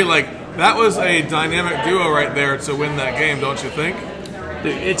McCaffrey. Like, that was a dynamic duo right there to win that game, don't you think?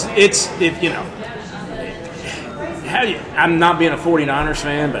 Dude, I'm not being a 49ers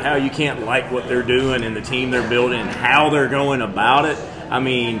fan, but how you can't like what they're doing and the team they're building and how they're going about it. I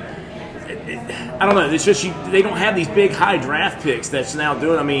mean, I don't know. It's just they don't have these big high draft picks that's now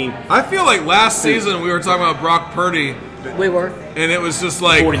doing. I mean, I feel like last season we were talking about Brock Purdy. We were. And it was just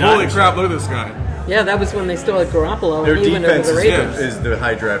like, 49ers. holy crap, look at this guy. Yeah, that was when they still had Garoppolo. Their and he went over defense the Ravens. is the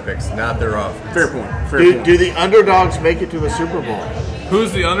high draft picks, not their offense. Fair point. Do the underdogs make it to the Super Bowl?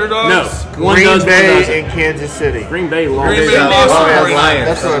 Who's the underdogs? No. One Green does, one Bay doesn't. and Kansas City. Green Bay lost. Green Bay lost to the Lions.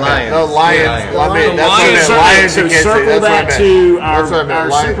 That's what I meant. No, Lions. Lions. Yeah, I mean, that's Lions. what I meant. Lions So and Kansas City. circle That's what I that meant. to That's what I meant. our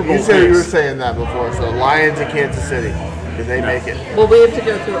Lions. Super Bowl You said you were picks. saying that before. So Lions and Kansas City. Did they make it? Well, we have to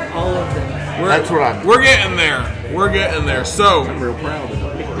go through all of them. That's what I'm. We're getting there. We're getting there. So, I'm real proud of it.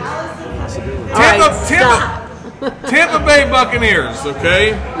 Tampa Bay Buccaneers, okay?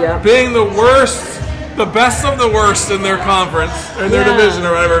 Yeah. Being the best of the worst in their conference, in their division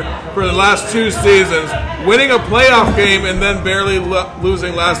or whatever, for the last 2 seasons, winning a playoff game and then barely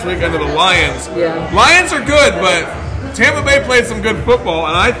losing last weekend to the Lions. Yeah. Lions are good, but Tampa Bay played some good football,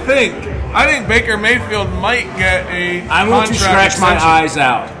 and I think Baker Mayfield might get a I want to contract scratch my extension eyes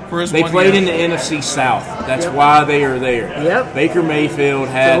out. for his They 1 played year. in the NFC South. That's why they are there. Yep. Baker Mayfield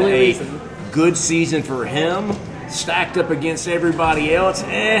had only a reason. good season for him, stacked up against everybody else.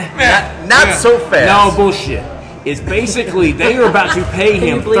 Not so fast. No bullshit. It's basically they are about to pay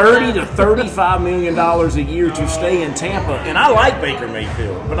him $30 to $35 million a year to stay in Tampa. And I like Baker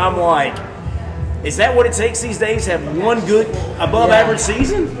Mayfield, but I'm like, is that what it takes these days to have one good above average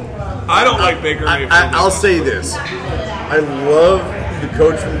season? I don't like Baker Mayfield. I'll say this. I love the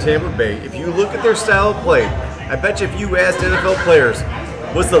coach from Tampa Bay. If you look at their style of play, I bet you if you asked NFL players,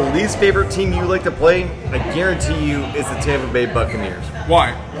 what's the least favorite team you like to play? I guarantee you it's the Tampa Bay Buccaneers.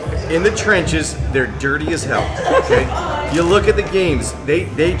 Why? In the trenches, they're dirty as hell. Okay, you look at the games;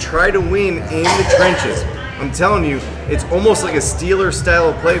 they try to win in the trenches. I'm telling you, it's almost like a Steelers style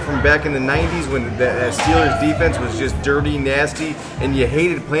of play from back in the 90s when the Steelers defense was just dirty, nasty, and you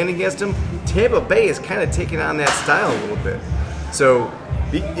hated playing against them. Tampa Bay is kind of taking on that style a little bit. So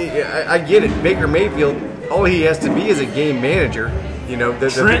I get it. Baker Mayfield, all he has to be is a game manager. You know,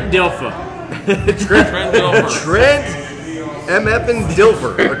 Trent Dilfer. Trent Dilfer. Trent MF and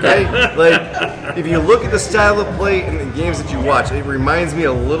Dilfer, okay? Like, if you look at the style of play in the games that you watch, it reminds me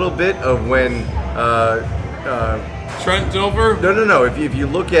a little bit of when Trent Dilfer? No. If you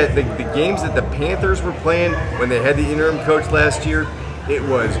look at the games that the Panthers were playing when they had the interim coach last year, it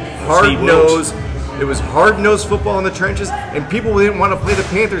was hard-nosed. It was hard-nosed football in the trenches, and people didn't want to play the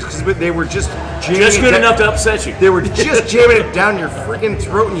Panthers because they were just jamming good enough to upset you. They were just jamming it down your freaking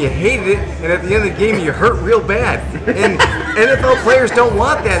throat, and you hated it. And at the end of the game, you hurt real bad. And NFL players don't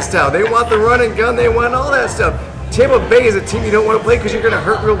want that style. They want the run and gun. They want all that stuff. Tampa Bay is a team you don't want to play because you're going to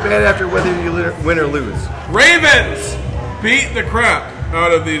hurt real bad after whether you win or lose. Ravens beat the crap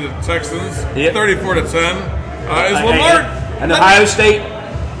out of the Texans, 34-10. Is Lamar and Ohio State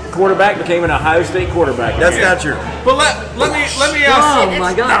quarterback became an Ohio State quarterback? That's not true. But let me ask. Oh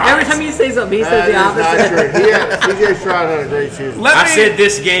my God! Every time you say something, he says the opposite. CJ Stroud had a great season. I said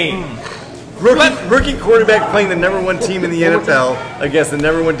this game. Rookie quarterback playing the number one team in the NFL against the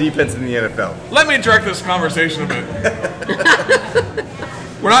number one defense in the NFL. Let me direct this conversation a bit.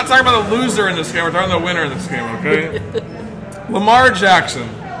 We're not talking about the loser in this game. We're talking about the winner in this game, okay? Lamar Jackson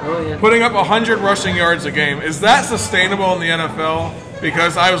putting up 100 rushing yards a game. Is that sustainable in the NFL?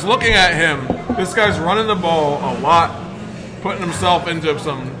 Because I was looking at him. This guy's running the ball a lot, putting himself into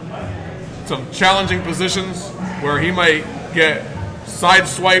some challenging positions where he might get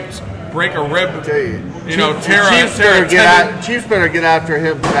sideswiped, break a rib, tear a tendon. Chiefs better get after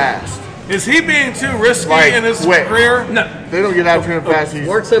him fast. Is he being too risky in his career? No. If they don't get after him fast,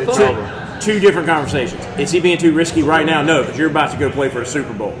 works at over. Two different conversations. Is he being too risky right now? No, because you're about to go play for a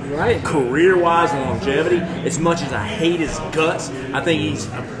Super Bowl. Right. Career-wise and longevity, as much as I hate his guts, I think he's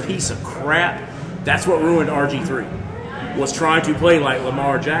a piece of crap. That's what ruined RG3. Was trying to play like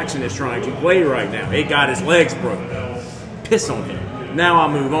Lamar Jackson is trying to play right now. It got his legs broken. Piss on him. Now I'll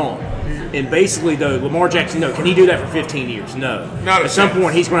move on. And basically, though, Lamar Jackson, can he do that for 15 years? No. At some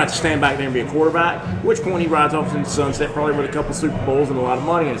point, he's going to have to stand back there and be a quarterback, at which point he rides off into the sunset, probably with a couple Super Bowls and a lot of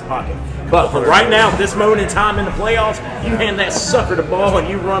money in his pocket. But for right now, at this moment in time in the playoffs, you hand that sucker the ball and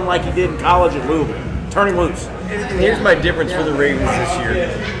you run like you did in college at Louisville. Turn him loose. And here's my difference for the Ravens this year.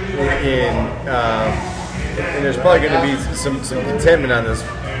 And there's probably going to be some contentment on this.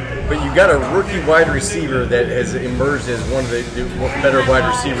 But you got a rookie wide receiver that has emerged as one of the better wide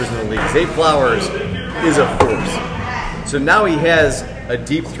receivers in the league. Zay Flowers is a force. So now he has a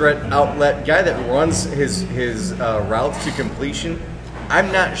deep threat outlet guy that runs his routes to completion.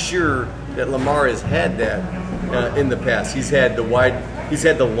 I'm not sure that Lamar has had that in the past. He's had the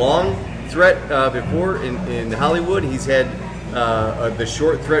long threat before in Hollywood. He's had the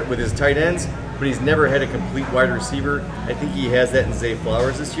short threat with his tight ends. But he's never had a complete wide receiver. I think he has that in Zay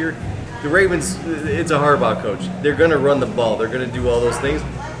Flowers this year. The Ravens, it's a Harbaugh coach. They're going to run the ball. They're going to do all those things.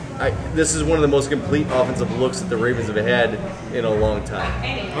 This is one of the most complete offensive looks that the Ravens have had in a long time.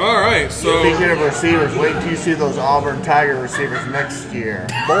 All right, so speaking of receivers, wait till you see those Auburn Tiger receivers next year.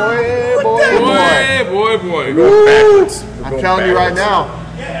 Boy. Go backwards. I'm telling you right now.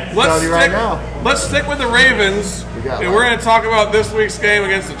 Let's stick with the Ravens, and we're going to talk about this week's game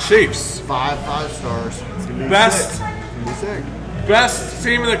against the Chiefs. Five stars. It's gonna be best, sick. It's gonna be sick. Best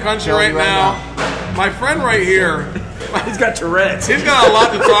team in the country right now. My friend right here, he's got Tourette's. He's got a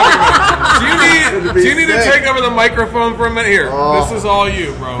lot to talk about. Do you need to take over the microphone for a minute here? This is all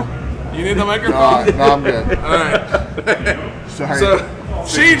you, bro. You need the microphone? No, I'm good. All right. Sorry. So,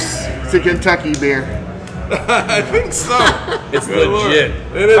 Chiefs. It's a Kentucky beer. I think so. It's legit.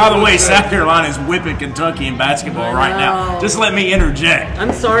 By the way, South Carolina is whipping Kentucky in basketball right now. Just let me interject.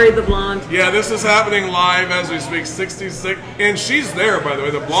 I'm sorry, the blonde. Yeah, this is happening live as we speak. 66, and she's there, by the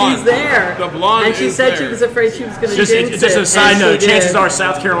way. The blonde. She's there. The blonde. And she said she was afraid she was going to jinx it. Just a side note. Chances are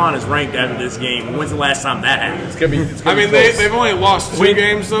South Carolina's ranked after this game. When's the last time that happened? It's gonna be they've only lost 2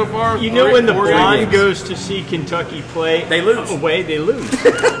 games so far. You know, when the blonde goes to see Kentucky play, they lose. Away, they lose.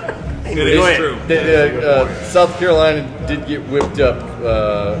 It is true. South Carolina did get whipped up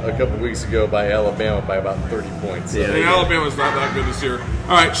a couple weeks ago by Alabama by about 30 points. Yeah, Alabama's not that good this year.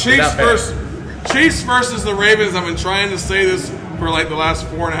 All right, Chiefs versus the Ravens. I've been trying to say this for like the last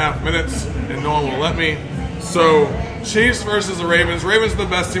 4.5 minutes, and no one will let me. So, Chiefs versus the Ravens. Ravens are the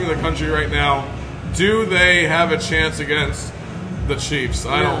best team in the country right now. Do they have a chance against the Chiefs?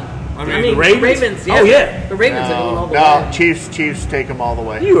 I I mean the Ravens? Yeah. Oh, yeah. The Ravens are going all the way. No, Chiefs take them all the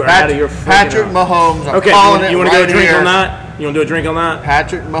way. You are out of your Patrick Mahomes. I'm okay, calling you want it to right go drink here. on that? You want to do a drink on that?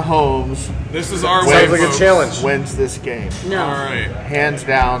 Patrick Mahomes. This is our Sounds like a challenge. Wins this game. No. All right. Hands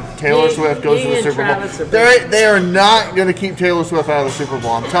down. Taylor Swift goes to the Super Bowl. Are They are not going to keep Taylor Swift out of the Super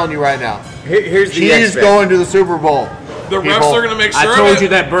Bowl. I'm telling you right now. Here's the She's going to the Super Bowl. The refs are going to make sure I told you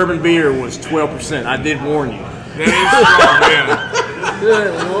that bourbon beer was 12%. I did warn you. That is strong, man.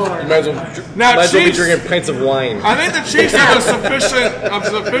 Good Lord. You might as well, Now, might as well be Chiefs- drinking pints of wine. I think the Chiefs have a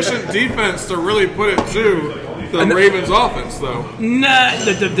sufficient defense to really put it to the Ravens offense, though. Nah,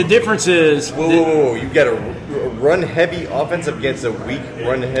 the difference is... Whoa. You got a run-heavy offense against a weak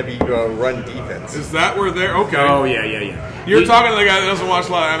run-heavy run defense. Is that where they're... Okay. Oh, yeah. You're talking to the guy that doesn't watch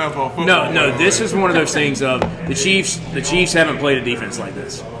a lot of NFL football. No, this is one of those things of the Chiefs haven't played a defense like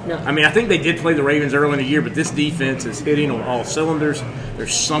this. No. I mean, I think they did play the Ravens early in the year, but this defense is hitting on all cylinders. They're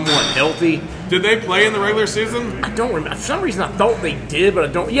somewhat healthy. Did they play in the regular season? I don't remember. For some reason, I thought they did, but I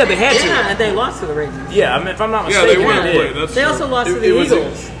don't. Yeah, they had to. Yeah, they lost to the Ravens. Yeah, I mean, if I'm not Yeah, mistaken, they would have they played. did. That's They true. also lost to It the was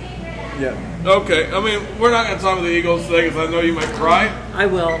Eagles. Yeah. Okay, I mean, we're not going to talk about the Eagles today because I know you might cry. I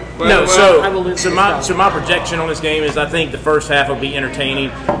will. No, I will lose so my projection on this game is I think the first half will be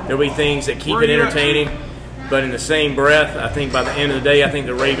entertaining. There'll be things that keep Where it are you at, entertaining. But in the same breath, I think by the end of the day, I think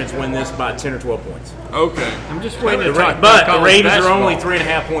the Ravens win this by 10 or 12 points. Okay. I'm just waiting to But talk about the college Ravens are basketball. only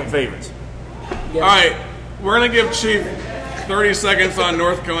 3.5-point favorites. Yes. All right, we're going to give Chief 30 seconds on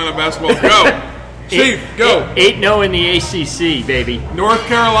North Carolina basketball. Go. Chief, go. 8-0 in the ACC, baby. North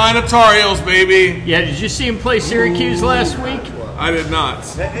Carolina Tar Heels, baby. Yeah, did you see him play Syracuse last week? I did not.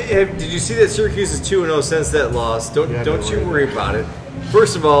 Did you see that Syracuse is 2-0 since that loss? Don't you worry about it.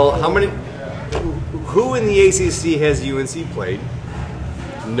 First of all, who in the ACC has UNC played?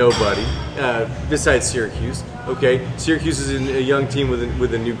 Nobody, besides Syracuse. Okay, Syracuse is a young team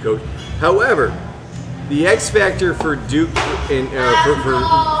with a new coach. However, the X factor for Duke and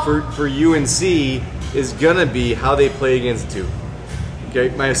for UNC is gonna be how they play against Duke. Okay,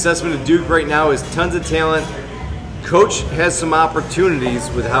 my assessment of Duke right now is tons of talent. Coach has some opportunities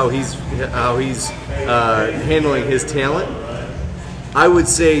with how he's handling his talent. I would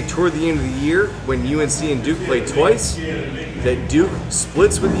say toward the end of the year, when UNC and Duke play twice, that Duke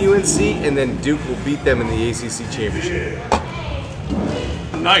splits with UNC, and then Duke will beat them in the ACC championship.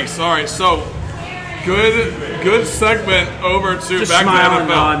 Nice. All right, so good segment over to Just back to the smile and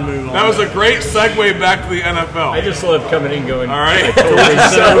NFL. nod and move on. That was a great segue back to the NFL. I just love coming in going. All right.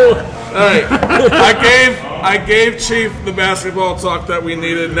 So, All right. I gave Chief the basketball talk that we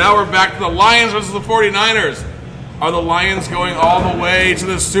needed. Now we're back to the Lions versus the 49ers. Are the Lions going all the way to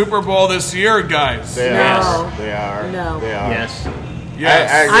the Super Bowl this year, guys? They are. They are. No. They are. yes.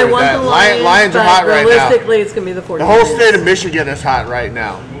 Yes. I agree I with want that. the Lions, Lions are but hot right now. realistically, it's going to be the 49ers. The whole state of Michigan is hot right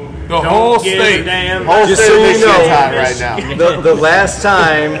now. The whole Give a state. damn. The whole Just state so of you Michigan's know, hot right now. The last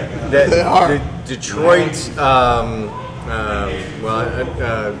time that They are. the Detroit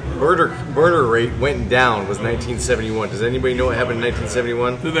murder rate went down was 1971. Does anybody know what happened in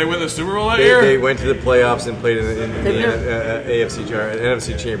 1971? Did they win the Super Bowl that They year? went to the playoffs and played in the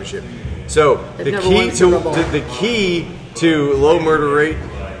NFC Championship. So They've never won a Super Bowl. the key to low murder rate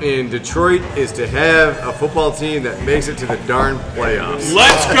in Detroit is to have a football team that makes it to the darn playoffs.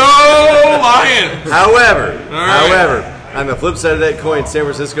 Let's go, Lions! However, on the flip side of that coin, San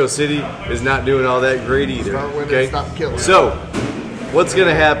Francisco City is not doing all that great either. Start winning, Okay, stop killing. so what's going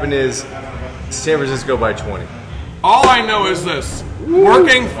to happen is San Francisco by 20. All I know is this.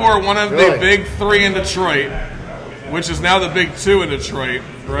 Working for one of the Really? big three in Detroit, which is now the big two in Detroit,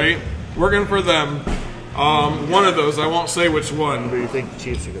 right? Working for them. One of those, I won't say which one. What do you think the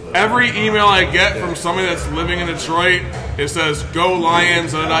Chiefs are going to do? Every email I get from somebody that's living in Detroit, it says, go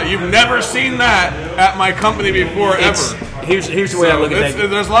Lions. You've never seen that at my company before, ever. Here's the way I look at that.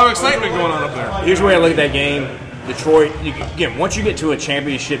 There's a lot of excitement going on up there. Here's the way I look at that game. Detroit, again, once you get to a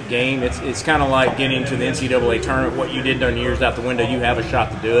championship game, it's kind of like getting into the NCAA tournament. What you did during the years out the window, you have a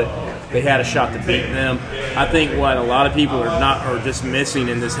shot to do it. They had a shot to beat them. I think what a lot of people are just missing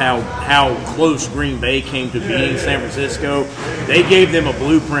in this how close Green Bay came to beating San Francisco. They gave them a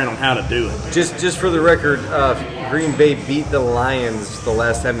blueprint on how to do it. Just for the record, Green Bay beat the Lions the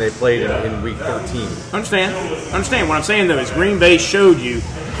last time they played in Week 13. Understand. What I'm saying, though, is Green Bay showed you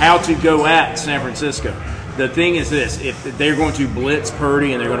how to go at San Francisco. The thing is this, if they're going to blitz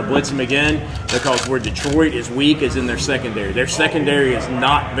Purdy and they're going to blitz him again, because where Detroit is weak is in their secondary. Their secondary is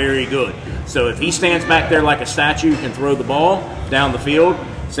not very good. So if he stands back there like a statue and throw the ball down the field,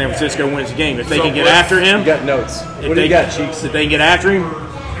 San Francisco wins the game. If they can get after him. You got notes. What do they, you got, Cheeks? If they can get after him,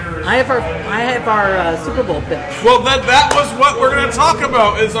 I have our Super Bowl picks. Well, that was what we're going to talk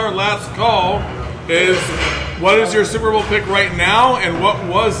about. Is our last call? Is what is your Super Bowl pick right now, and what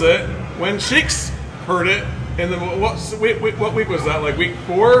was it when Cheeks heard it? And what week was that? Like week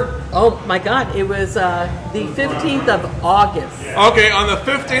 4? Oh my God! It was the 15th of August. Okay, on the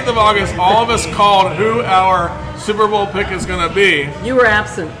 15th of August, all of us called who our Super Bowl pick is going to be. You were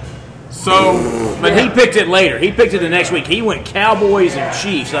absent. So, but he picked it later. He picked it the next week. He went Cowboys and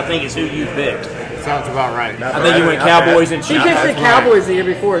Chiefs. I think is who you picked. Sounds about right. I think you went Cowboys and Chiefs. He picked the Cowboys the year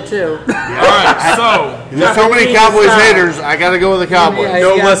before too. All right, so there's so many Cowboys haters. I got to go with the Cowboys. Yeah,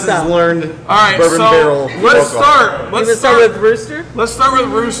 no lessons learned. All right, Bourbon so barrel. let's start. Let's start with Rooster. Let's start with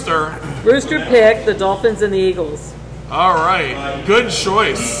Rooster. Rooster picked the Dolphins and the Eagles. All right, good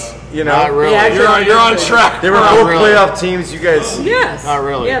choice. You know, Not really. Yeah, You're on track. they were both playoff teams. You guys, Yes. Not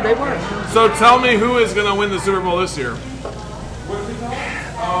really. Yeah, they were. So tell me who is going to win the Super Bowl this year?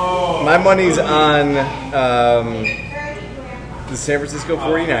 my money's on the San Francisco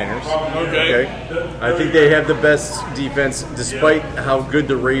 49ers. Okay. I think they have the best defense, despite how good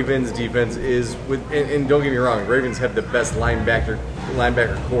the Ravens defense is. And don't get me wrong, Ravens have the best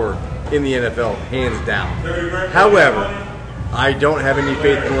linebacker core in the NFL, hands down. However, I don't have any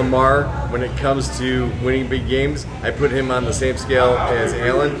faith in Lamar when it comes to winning big games. I put him on the same scale as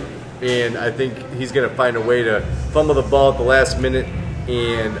Allen, and I think he's going to find a way to fumble the ball at the last minute.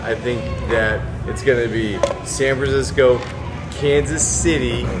 And I think that it's going to be San Francisco, Kansas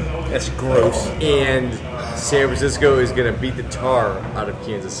City. That's gross. And San Francisco is going to beat the tar out of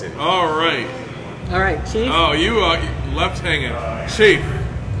Kansas City. All right. All right, Chief. Oh, you left hanging. Chief,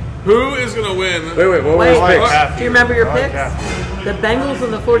 who is going to win? Wait, what was Wait, picks? do you remember your picks? The Bengals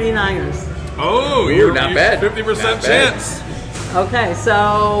and the 49ers. Oh, you're not bad. 50% chance. Okay,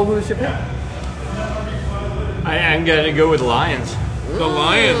 so who's your pick? I'm going to go with Lions. The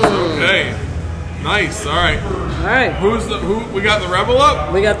Lions. Okay. Nice. All right. All right. Who? We got the Rebel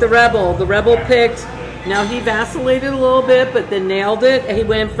up? We got the Rebel. The Rebel picked. Now he vacillated a little bit, but then nailed it. He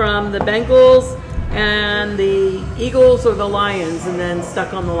went from the Bengals and the Eagles or the Lions, and then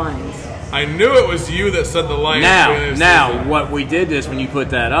stuck on the Lions. I knew it was you that said the Lions. Now, what we did this when you put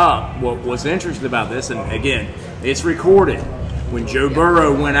that up, what was interesting about this, and again, it's recorded. When Joe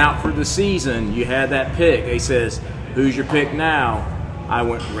Burrow went out for the season, you had that pick. He says, "Who's your pick now?" I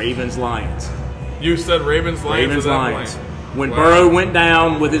went Ravens, Lions. You said Ravens, Lions. Ravens, at that Lions. point. When Burrow went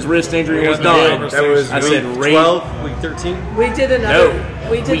down with his wrist injury was done, That was I said week Ravens. 12, week 13? We did another. No.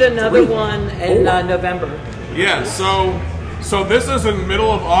 We did Week another 3. one in November. Yeah. So this is in the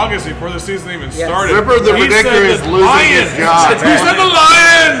middle of August before the season even Yes. started. Ripper the He Predictor said is the losing Lions. his job. He said the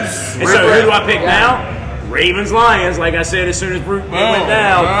Lions. And so who do I pick now? Ravens, Lions. Like I said, as soon as Brute went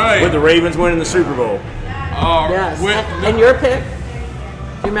down, right. with the Ravens winning the Super Bowl. Yes. And your pick?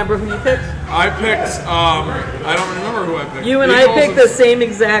 Do you remember who you picked? I picked. I don't remember who I picked. You and Eagles I picked the same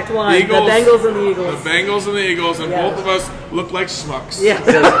exact one. The Bengals and the Eagles. The Bengals and the Eagles, and Yes. both of us looked like schmucks. Yes.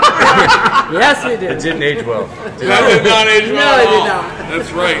 Yes, we did. It didn't age well. That did not age well No, at it all. did not.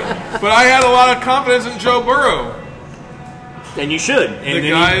 That's right. But I had a lot of confidence in Joe Burrow. And you should. And The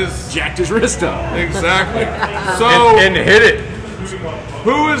then guys- he jacked his wrist up. Exactly. So, And hit it.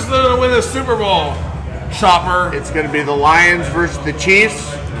 who is going to win the Super Bowl? Chopper. It's going to be the Lions versus the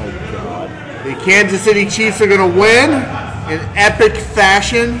Chiefs. The Kansas City Chiefs are going to win in epic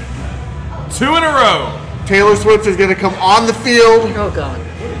fashion. 2 in a row. Taylor Swift is going to come on the field. Oh, God.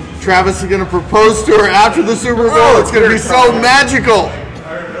 Travis is going to propose to her after the Super Bowl. Oh, it's going to be so magical.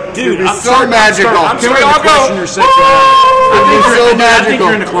 Dude, It's I'm so starting, magical. I'm Can we starting all to question go? your sexuality. It's so I think magical.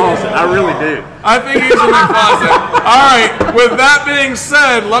 you're in the closet. I really do. I think he's in the closet. All right. With that being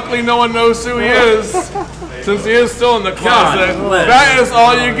said, luckily no one knows who he is, since he is still in the closet. bless. That is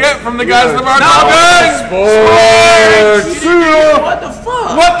all you get from the guys of our talking. Sports. What the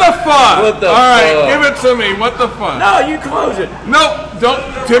fuck? What the fuck? What the all right, fuck? give it to me. What the fuck? No, you close it. Nope. Don't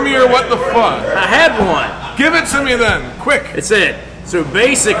give me your what the fuck. I had one. Give it to me then, quick. It said, so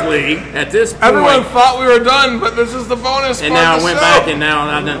basically, at this point, Everyone thought we were done, but this is the bonus. and part now of I the went show. back and now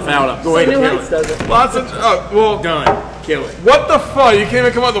I done fouled up. Go ahead and New kill Heights it. does it. Lots of well, Done. Kill it. what the fuck? You can't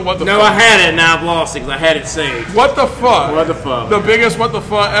even come up with what the No, fuck. I had it and now I've lost it because I had it saved. What the fuck? What the fuck? The biggest what the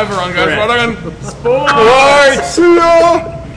fuck ever on Guys Correct. We're Talking Sports.